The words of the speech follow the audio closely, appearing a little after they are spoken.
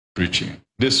preaching.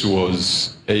 This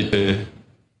was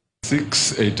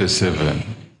 86, 87.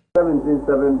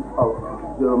 17:7 of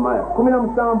Jeremiah.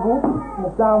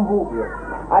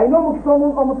 I know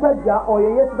Musajja or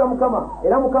Yesiga Mukama,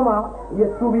 Elamukama,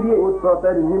 Yesubiri, who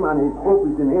trusted in him and his hope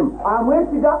is in him. I'm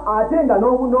waiting. I think I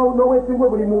know way to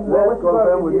remove. Let's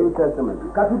confirm with New Testament.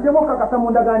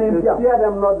 Fear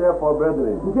them not therefore,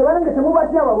 brethren.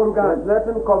 There's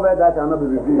nothing covered that shall not be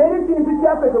revealed.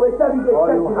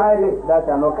 Or you hide it that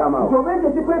shall not come out.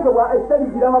 That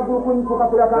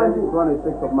is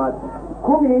 26 of Matthew.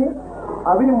 Kumi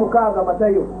abiri mukaga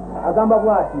Matayo agamba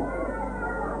bwati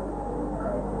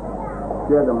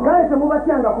kale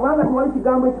temubatyanga kubanga tiwali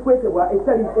kigambo ekikwekebwa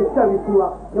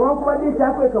ekitabikirwa newankubadde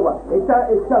ekyakwekebwa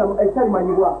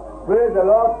ekitalimanyibwa. Praise the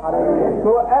Lord. Hallelujah.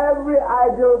 So every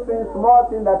idle thing, small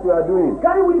thing that you are doing,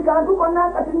 God will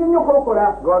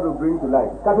bring to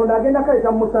light. Because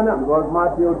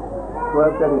Matthew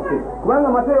 12:36.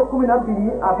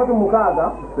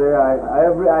 Say,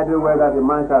 every idle word that the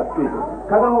man shall speak.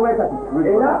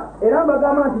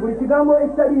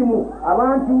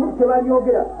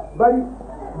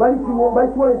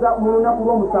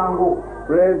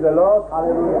 Praise the Lord.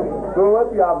 Hallelujah. So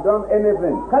if you have done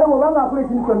anything,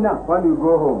 when you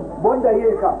go home,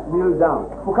 kneel down,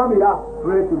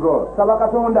 pray to God, tell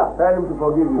him to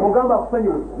forgive you,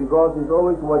 because he's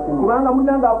always watching you.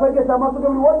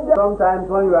 Sometimes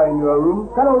when you are in your room,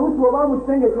 you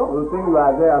think you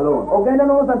are there alone.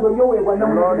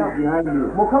 The Lord is behind you.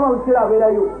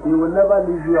 He will never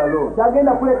leave you alone.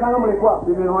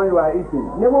 Even when you are eating,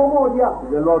 the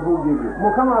Lord will give you.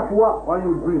 When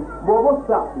you breathe,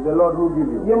 the Lord will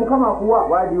give you.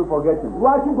 Why do you forget him?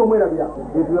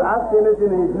 If you ask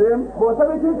anything in his name, he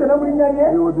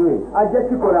will do it.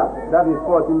 That is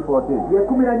 14:14.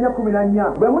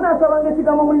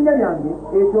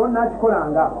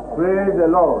 Praise the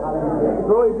Lord.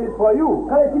 So it is for you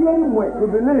to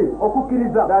believe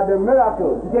that the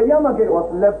miracle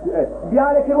was left to us.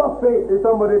 If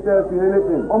somebody tells you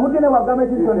anything,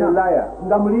 he's a liar.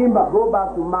 Go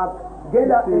back to Mark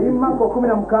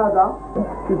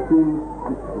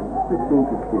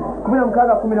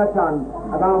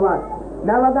 15:15.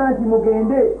 N'abagamba nti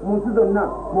mugende mu nsi zonna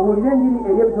mubuulire enjiri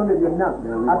eri ebitonde byonna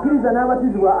akkiriza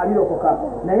n'abatizibwa alirokoka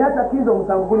naye atakkiriza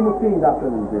omusango guli musinga.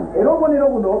 Era obubonero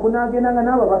buno bunaagendanga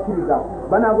n'abo abakkiriza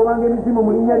banaagobanga emizimu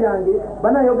mu linnya lyange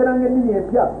banaayogeranga ennimi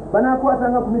empya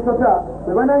banaakwatanga ku misota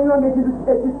bwe banaanywanga ekintu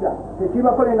ekisa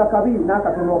tekibakolenga kabi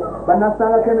n'akatono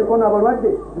banaasangako emikono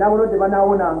abalwadde n'abalwadde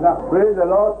banaawonanga. Praise the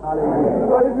Lord. Hallelujah.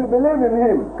 So if you believe in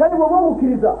him, kale bw'oba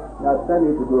omukkiriza that's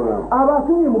you to go around.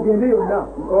 Abatumye mugende yonna.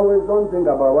 Always don't think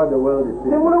about what the world is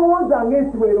saying. If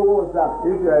you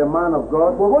are a man of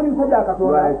God, you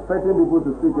are expecting people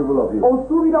to speak evil of you. But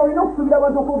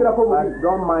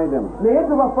don't mind them. When it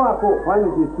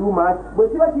is too much,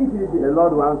 the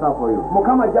Lord will answer for you.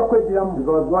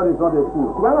 Because God is not a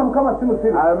fool. I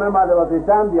remember there was a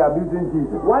time they are abusing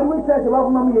Jesus.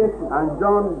 And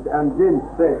John and James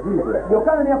said, Jesus, you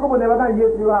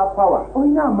have power.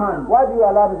 Why do you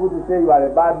allow people to say you are a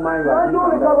bad man?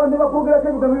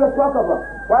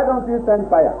 Why don't you send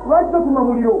fire?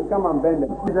 Come and bend them.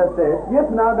 Jesus said, yes,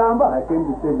 I came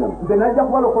to save them.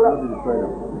 Not to destroy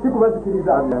them.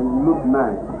 Luke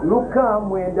 9. Luke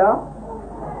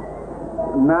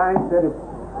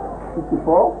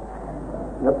 9:54.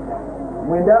 Yep.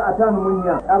 Mwenda atano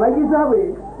munya abayigiza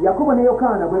be Yakobo ne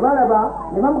Yokaana bwe balaba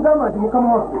ne bamugamba nti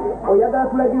Mukama waffe oyagala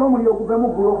tulagira omuliro okuva mu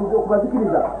ggulu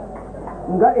okubazikiriza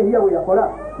nga Eriya bwe yakola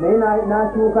naye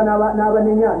n'akyuka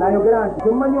n'abanenya n'ayogera nti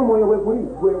temumanyi omwoyo bwe guli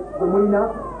gwe mulina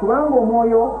kubanga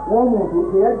omwoyo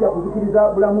w'omuntu teyajja kuzikiriza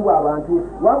bulamu bw'abantu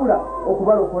wabula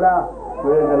okubalokola.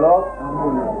 Praise the Lord.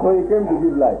 So he came to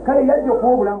give life. Kale yajja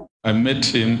okuwa obulamu. I met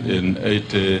him in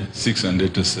 86 and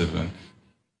 87.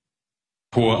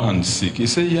 Poor and sick. He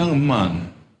said, young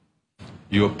man,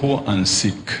 you are poor and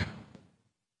sick.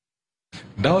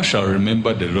 Thou shalt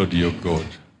remember the Lord your God.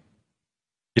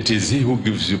 It is he who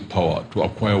gives you power to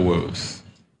acquire wealth.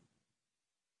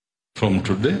 From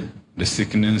today, the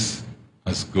sickness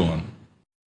has gone.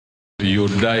 You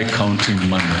die counting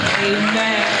money.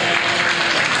 Amen.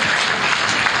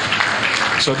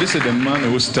 So this is the man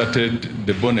who started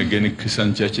the born-again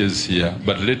Christian churches here,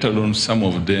 but later on some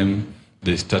of them,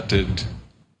 they started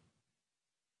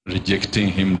rejecting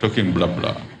him, talking blah,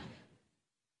 blah.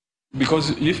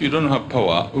 Because if you don't have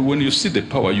power, when you see the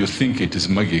power, you think it is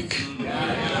magic.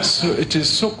 So it is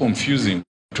so confusing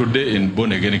today in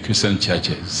born-again Christian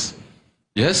churches.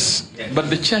 Yes,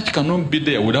 but the church cannot be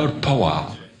there without power.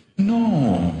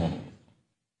 No.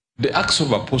 The Acts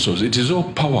of Apostles, it is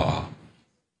all power.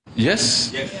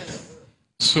 Yes? Yes.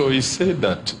 So he said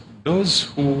that those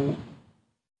who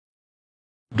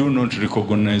do not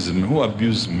recognize me, who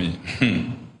abuse me,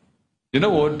 you know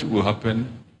what will happen?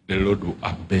 The Lord will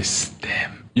abase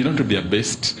them. You don't want to be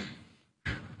abased.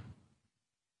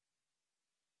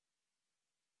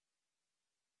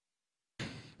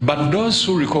 But those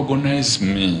who recognize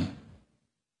me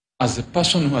as the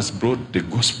person who has brought the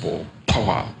gospel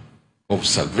power of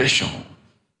salvation,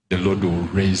 the Lord will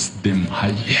raise them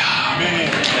higher.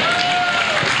 Amen.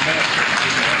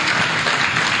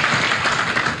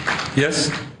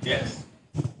 Yes? Yes.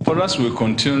 For us, we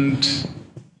continued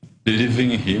believing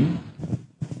Him,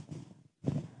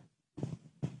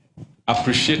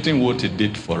 appreciating what He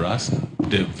did for us.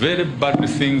 The very bad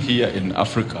thing here in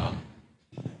Africa,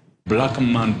 black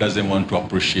man doesn't want to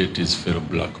appreciate his fellow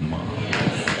black man.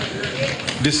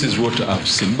 This is what I've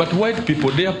seen. But white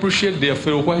people, they appreciate their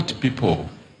fellow white people.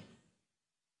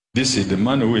 This is the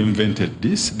man who invented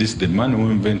this. This is the man who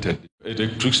invented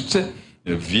electricity,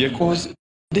 vehicles.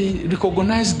 They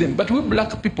recognize them. But we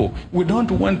black people, we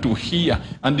don't want to hear.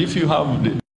 And if you have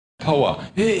the power,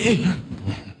 hey.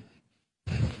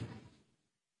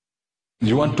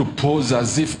 You want to pose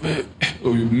as if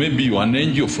maybe you are an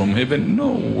angel from heaven.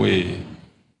 No way.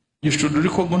 You should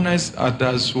recognize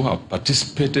others who have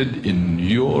participated in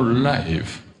your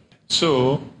life.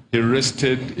 So he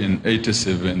rested in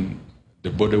 87. The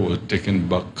body was taken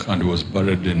back and was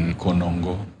buried in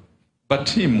Konongo. But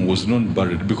him was not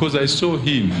buried because I saw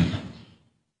him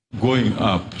going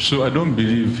up. So I don't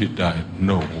believe he died.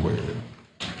 No way.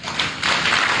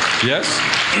 Yes?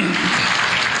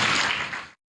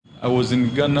 I was in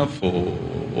Ghana for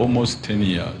almost 10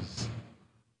 years.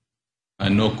 I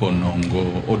know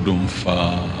Konongo,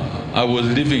 Odumfa. I was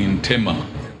living in Tema,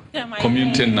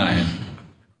 Community 9.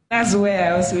 That's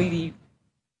where I also live.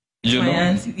 You know?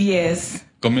 Auntie, yes.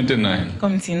 Community 9.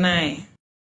 Community 9.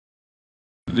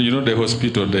 You know the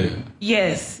hospital there?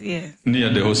 Yes, yes. Near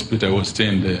the hospital, I was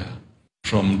staying there.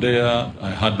 From there,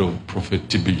 I heard of Prophet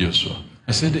T.B. Joshua.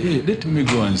 I said, hey, let me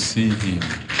go and see him.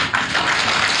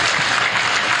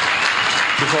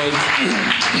 Because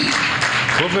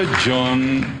Prophet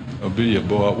John Obiri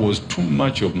Yeboah was too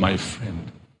much of my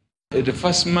friend. The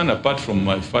first man apart from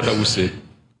my father who said,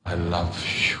 I love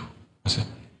you. I said,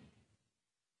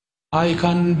 I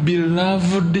can be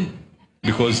loved.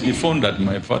 Because he found that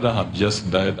my father had just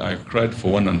died. I cried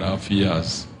for 1.5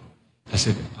 years. I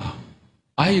said,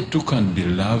 I too can be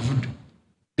loved.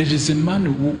 There is a man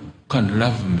who can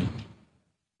love me.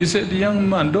 He said, young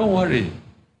man, don't worry.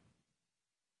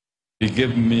 He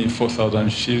gave me 4,000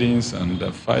 shillings and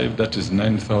 5, that is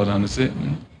 9,000. He said,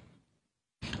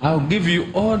 I'll give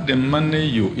you all the money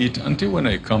you eat until when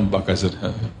I come back. I said,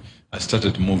 I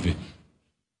started moving.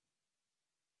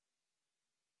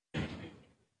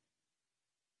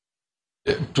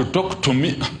 To talk to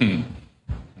me,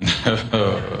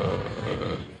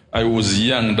 I was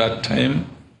young that time.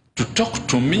 To talk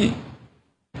to me,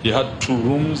 he had 2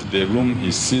 rooms. The room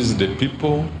he sees the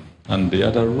people, and the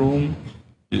other room,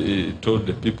 he told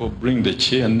the people, bring the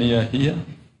chair near here.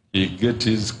 He get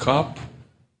his cup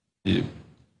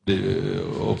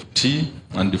of tea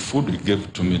and the food. He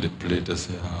gave to me the plate. I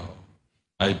said, oh.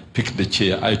 I picked the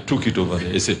chair. I took it over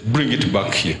there. He said, bring it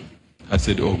back here. I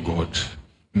said, oh God,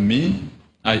 me?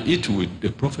 I eat with the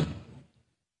prophet.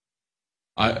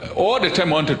 All the time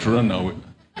I wanted to run away.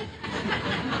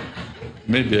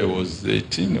 Maybe I was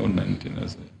 18 or 19. I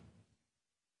said.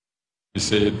 He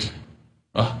said,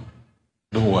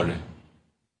 don't worry.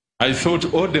 I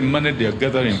thought all the money they are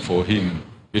gathering for him,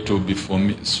 it will be for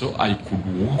me, so I could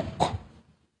walk.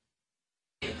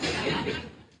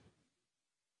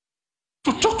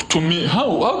 To talk to me,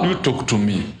 how do you talk to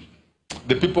me?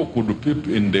 The people could peep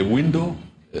in the window.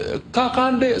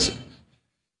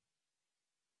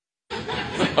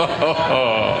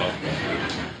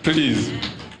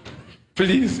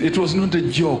 Please, it was not a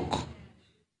joke.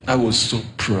 I was so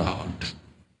proud.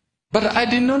 But I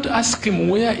did not ask him,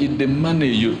 where is the money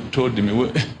you told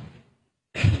me?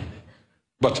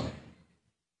 But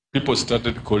people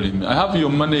started calling me, I have your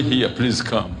money here, please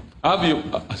come.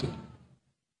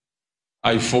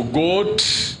 I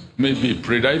forgot, maybe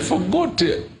prayed, I forgot.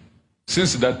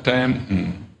 Since that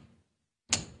time,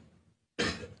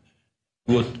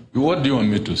 what do you want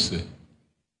me to say?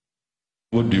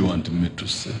 What do you want me to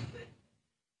say?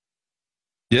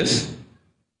 Yes?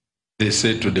 They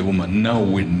said to the woman, now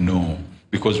we know,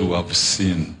 because we have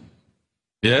seen.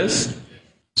 Yes?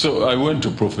 So I went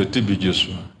to Prophet T.B.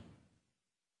 Joshua.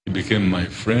 He became my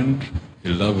friend. He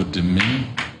loved me.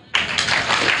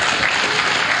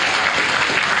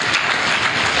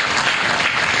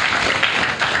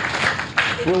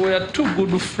 We were 2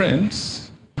 good friends.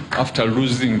 After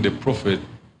losing the prophet,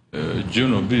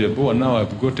 John Obiri, Yeboah, now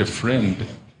I've got a friend.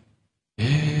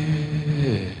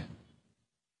 Yeah.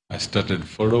 I started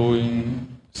following,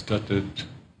 he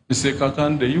said,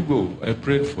 Kakande, you go, I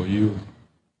prayed for you.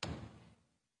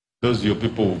 Those your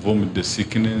people who vomit the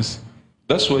sickness.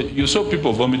 That's why you saw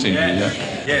people vomiting here.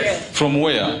 Yes. From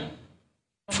where?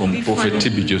 From Prophet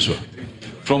TB Joshua.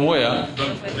 From where?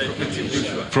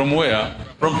 From where?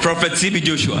 From Prophet TB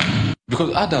Joshua.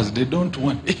 Because others, they don't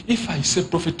want. If I say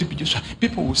Prophet TB Joshua,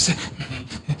 people will say,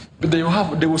 but they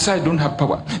will say I don't have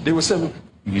power. They will say,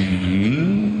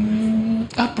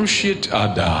 appreciate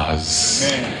others.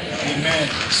 Amen.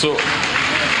 So,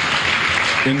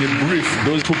 in the brief,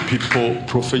 those two people,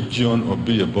 Prophet John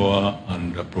Obiri, Yeboah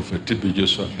and Prophet TB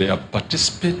Joshua, they have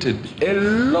participated a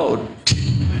lot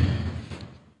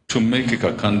to make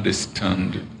Kakande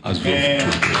stand as of today.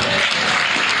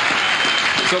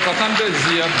 So Kakande is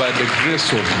here by the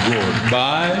grace of God.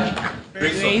 By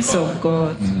Grace of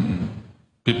God.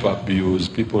 People abuse,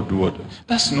 people do what?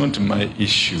 That's not my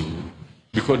issue.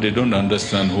 Because they don't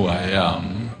understand who I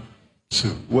am. So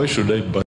why should I